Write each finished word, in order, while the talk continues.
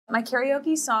My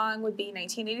karaoke song would be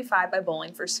 1985 by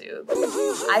Bowling for Soup.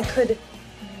 I could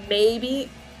maybe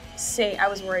say, I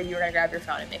was worried you were gonna grab your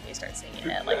phone and make me start singing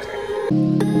it later.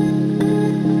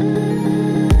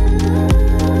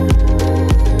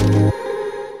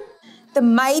 The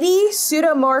mighty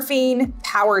pseudomorphine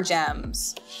power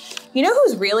gems. You know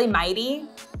who's really mighty?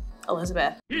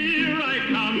 Elizabeth. Here I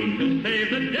come to save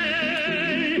the day.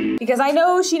 Because I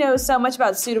know she knows so much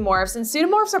about pseudomorphs, and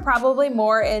pseudomorphs are probably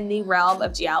more in the realm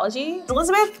of geology.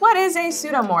 Elizabeth, what is a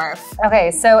pseudomorph?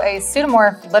 Okay, so a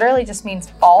pseudomorph literally just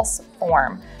means false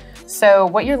form. So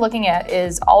what you're looking at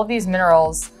is all of these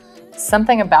minerals,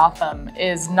 something about them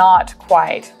is not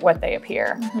quite what they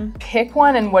appear. Pick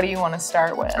one, and what do you want to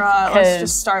start with? Let's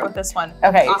just start with this one.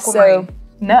 Okay, Aquamarine. so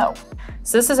no.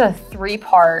 So this is a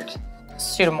 3-part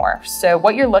pseudomorph. So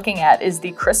what you're looking at is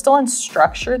the crystalline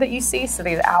structure that you see, so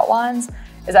these outlines,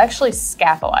 is actually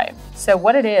scapolite. So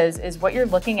what it is what you're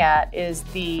looking at is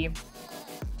the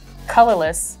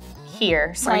colorless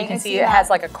here. So you can see it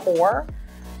has like a core.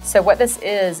 So what this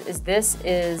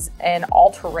is an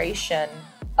alteration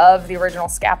of the original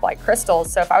scapolite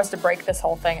crystals. So if I was to break this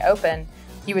whole thing open,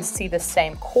 you would see the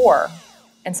same core.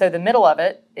 And so the middle of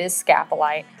it is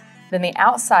scapolite. Then the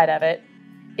outside of it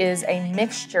is a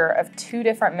mixture of 2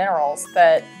 different minerals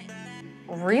that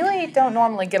really don't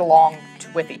normally get along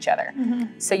with each other.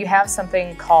 So you have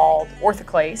something called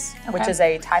orthoclase, which is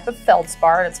a type of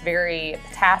feldspar, and it's very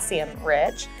potassium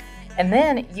rich. And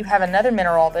then you have another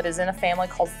mineral that is in a family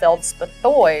called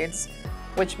feldspathoids,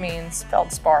 which means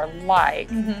feldspar-like.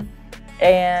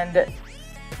 And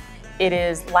it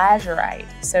is lazurite.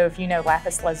 So if you know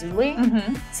lapis lazuli,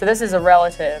 so this is a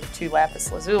relative to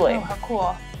lapis lazuli. Oh, how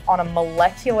cool. On a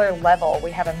molecular level, we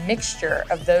have a mixture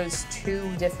of those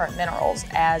 2 different minerals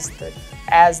as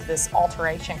this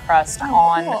alteration crust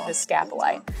on the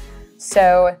scapolite.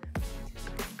 So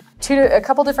a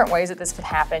couple different ways that this could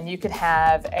happen. You could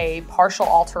have a partial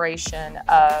alteration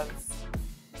of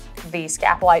the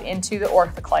scapolite into the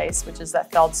orthoclase, which is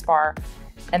that feldspar,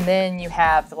 and then you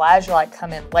have the lazurite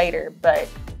come in later. But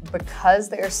because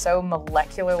they're so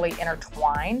molecularly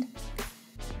intertwined,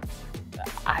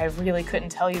 I really couldn't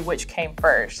tell you which came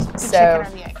first. The chicken or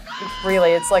the egg.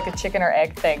 Really, it's like a chicken or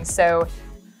egg thing. So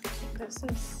this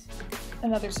is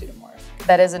another pseudomorph.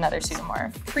 That is another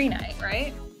pseudomorph. Prehnite,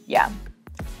 right? Yeah.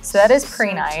 So that is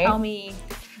prehnite. So tell me,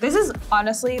 this is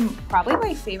honestly probably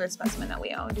my favorite specimen that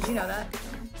we own. Did you know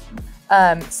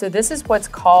that? So this is what's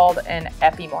called an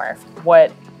epimorph.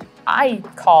 What I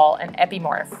call an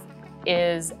epimorph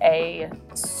is a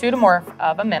pseudomorph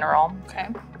of a mineral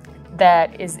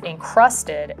that is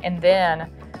encrusted, and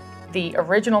then the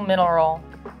original mineral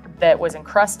that was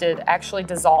encrusted actually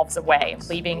dissolves away,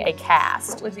 leaving a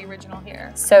cast. What was the original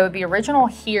here? So the original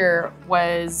here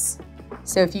was,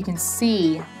 so if you can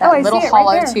see that little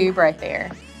hollow tube right there.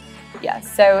 Yeah,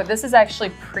 so this is actually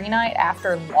prehnite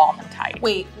after Limonite.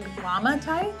 Wait,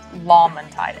 Limonite?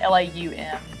 Limonite,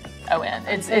 L-A-U-M-O-N.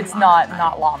 It's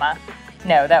not llama.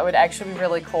 No, that would actually be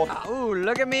really cool. Ooh,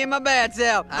 look at me in my bad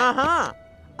self.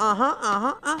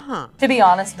 To be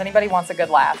honest, if anybody wants a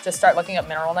good laugh, just start looking up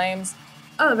mineral names.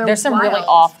 Oh, there's some really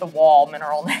off-the-wall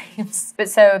mineral names. But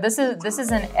so this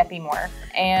is an epimorph,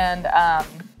 and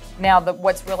now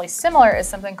what's really similar is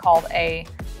something called a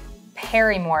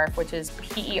paramorph, which is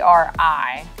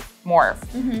P-E-R-I morph.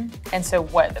 And so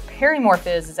what the paramorph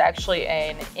is actually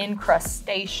an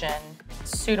incrustation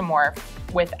pseudomorph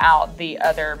without the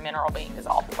other mineral being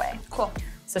dissolved away. Cool.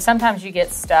 So sometimes you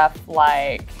get stuff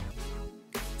like,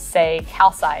 say,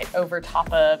 calcite over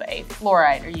top of a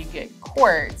fluorite, or you get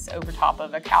quartz over top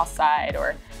of a calcite,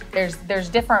 or there's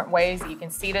different ways that you can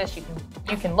see this.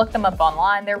 You can look them up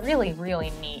online. They're really,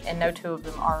 really neat, and no 2 of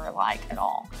them are alike at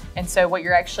all. And so what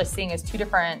you're actually seeing is 2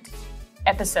 different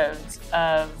episodes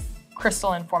of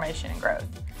crystalline formation and growth.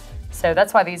 So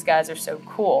that's why these guys are so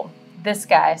cool. This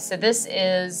guy, so this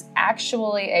is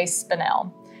actually a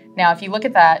spinel. Now, if you look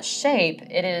at that shape,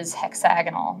 it is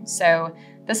hexagonal. So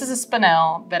this is a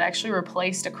spinel that actually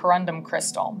replaced a corundum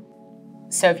crystal.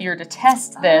 So if you were to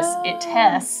test this, it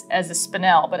tests as a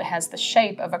spinel, but it has the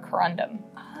shape of a corundum.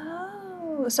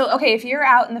 Oh, so okay, if you're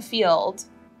out in the field,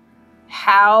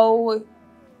 how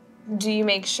do you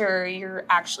make sure you're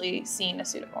actually seeing a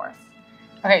pseudomorph?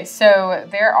 Okay, so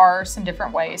there are some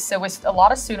different ways. So with a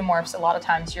lot of pseudomorphs, a lot of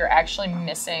times you're actually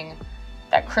missing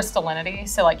that crystallinity.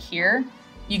 So like here,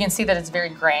 you can see that it's very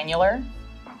granular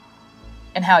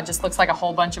and how it just looks like a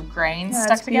whole bunch of grains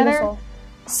stuck together. Beautiful.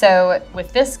 So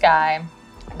with this guy,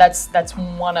 that's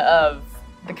one of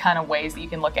the kind of ways that you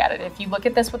can look at it. If you look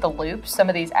at this with a loop, some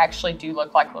of these actually do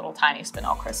look like little tiny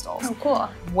spinel crystals. Oh, cool.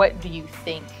 What do you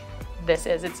think this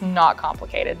is. It's not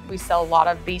complicated. We sell a lot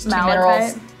of these two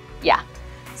Malachite? minerals. Yeah.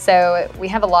 So we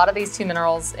have a lot of these two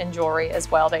minerals in jewelry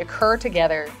as well. They occur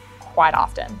together quite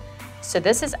often. So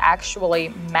this is actually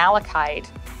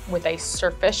malachite with a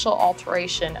superficial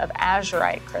alteration of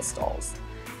azurite crystals.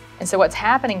 And so what's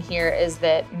happening here is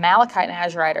that malachite and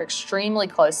azurite are extremely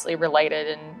closely related,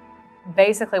 and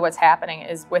basically what's happening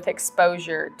is with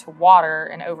exposure to water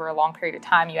and over a long period of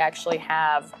time, you actually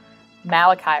have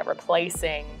malachite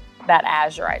replacing that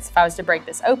azurite. So if I was to break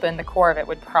this open, the core of it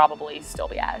would probably still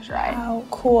be azurite. Oh,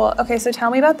 cool. Okay, so tell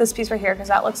me about this piece right here, because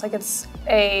that looks like it's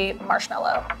a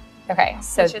marshmallow. Okay,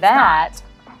 so that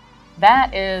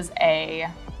is a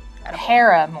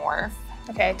paramorph.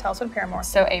 Okay, tell us what a paramorph is.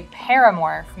 So a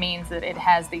paramorph means that it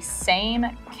has the same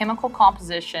chemical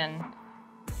composition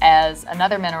as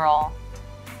another mineral,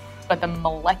 but the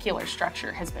molecular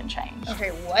structure has been changed. Okay,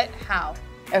 what? How?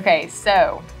 Okay,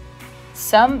 so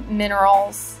some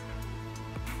minerals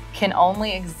can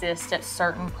only exist at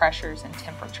certain pressures and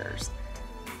temperatures.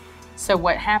 So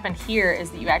what happened here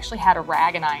is that you actually had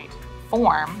aragonite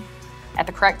form at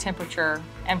the correct temperature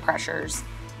and pressures,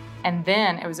 and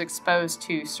then it was exposed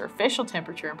to superficial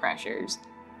temperature and pressures.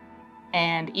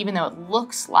 And even though it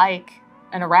looks like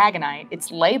an aragonite,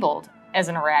 it's labeled as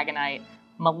an aragonite.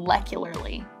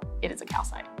 Molecularly, it is a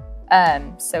calcite.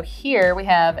 So here we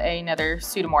have another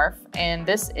pseudomorph, and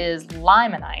this is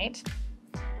limonite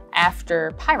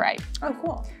after pyrite. Oh,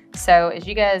 cool. So as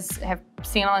you guys have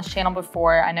seen on this channel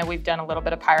before, I know we've done a little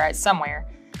bit of pyrite somewhere,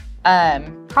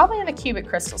 probably in the cubic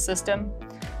crystal system.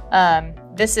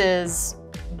 This is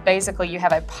basically you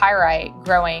have a pyrite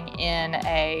growing in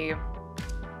a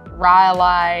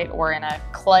rhyolite or in a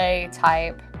clay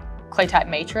type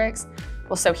matrix.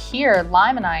 Well, so here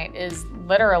limonite is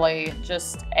literally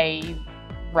just a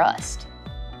rust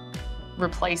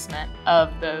replacement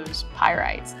of those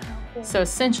pyrites. So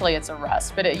essentially it's a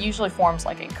rust, but it usually forms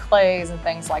like in clays and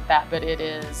things like that, but it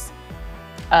is,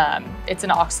 it's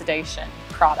an oxidation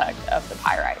product of the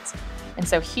pyrites. And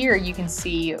so here you can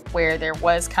see where there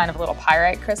was kind of a little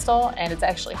pyrite crystal and it's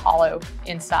actually hollow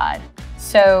inside.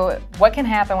 So what can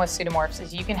happen with pseudomorphs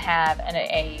is you can have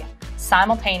a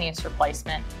simultaneous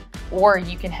replacement, or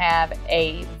you can have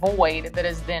a void that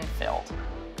is then filled.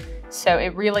 So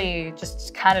it really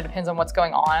just kind of depends on what's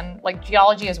going on. Like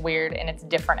geology is weird and it's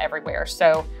different everywhere.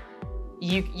 So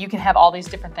you can have all these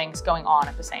different things going on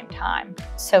at the same time.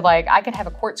 So like I could have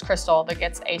a quartz crystal that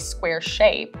gets a square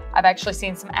shape. I've actually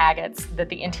seen some agates that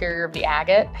the interior of the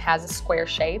agate has a square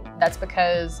shape. That's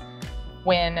because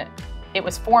when it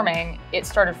was forming, it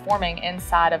started forming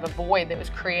inside of a void that was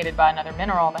created by another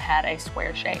mineral that had a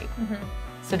square shape.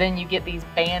 So then you get these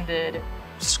banded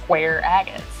square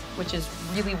agates, which is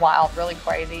really wild, really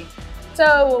crazy.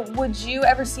 So would you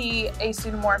ever see a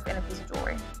pseudomorph in a piece of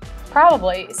jewelry?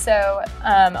 Probably. So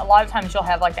a lot of times you'll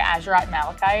have like the azurite and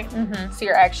malachite. So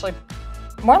you're actually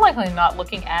more likely not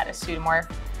looking at a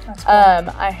pseudomorph. That's cool.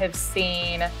 I have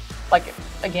seen, like,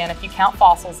 again, if you count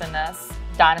fossils in this,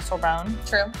 dinosaur bone.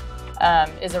 True.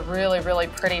 Is a really, really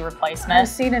pretty replacement. I've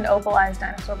seen an opalized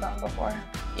dinosaur bone before.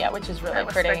 Yeah, which is really That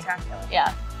was pretty. spectacular.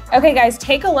 Yeah. Okay guys,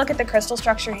 take a look at the crystal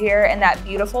structure here and that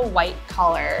beautiful white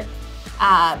color.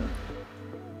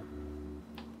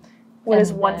 What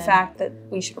is one fact that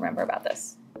we should remember about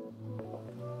this?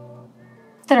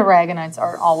 That aragonites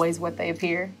aren't always what they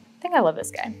appear. I think I love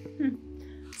this guy.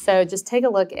 So just take a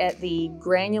look at the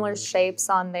granular shapes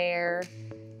on there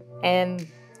and,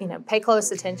 you know, pay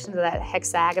close attention to that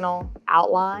hexagonal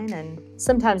outline. And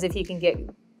sometimes if you can get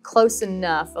close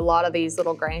enough, a lot of these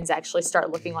little grains actually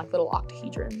start looking like little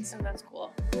octahedrons. Oh, that's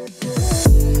cool.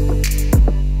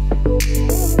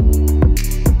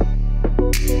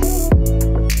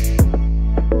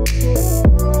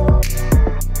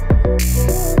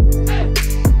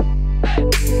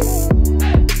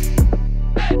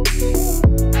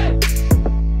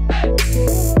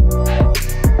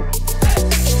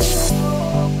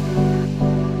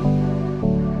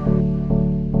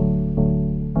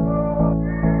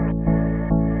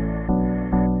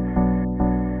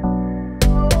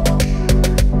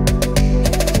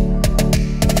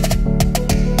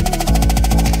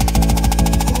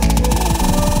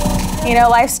 You know,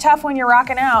 life's tough when you're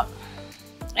rocking out.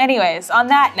 Anyways, on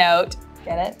that note,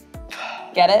 get it?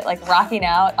 Get it? Like rocking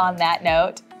out on that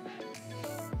note.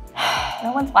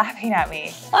 No one's laughing at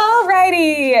me.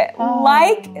 Alrighty,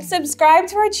 like, subscribe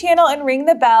to our channel and ring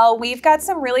the bell. We've got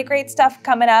some really great stuff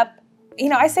coming up. You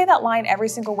know, I say that line every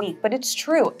single week, but it's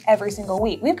true every single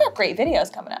week. We've got great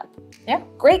videos coming up. Yeah.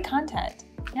 Great content.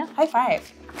 Yeah. High five.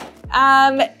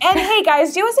 And hey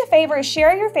guys, do us a favor,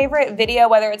 share your favorite video,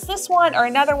 whether it's this one or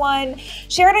another one.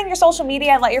 Share it on your social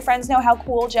media and let your friends know how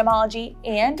cool gemology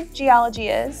and geology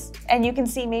is. And you can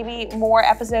see maybe more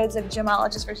episodes of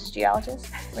Gemologist versus Geologist.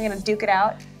 We're gonna duke it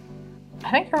out. I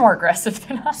think you're more aggressive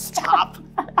than us. Stop.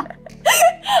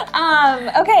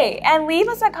 Okay, and leave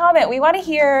us a comment. We want to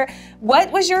hear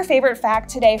what was your favorite fact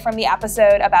today from the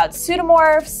episode about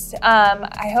pseudomorphs.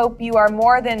 I hope you are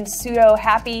more than pseudo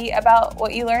happy about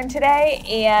what you learned today,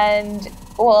 and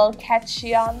we'll catch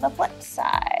you on the flip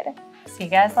side. See you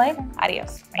guys later.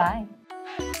 Adios. Bye.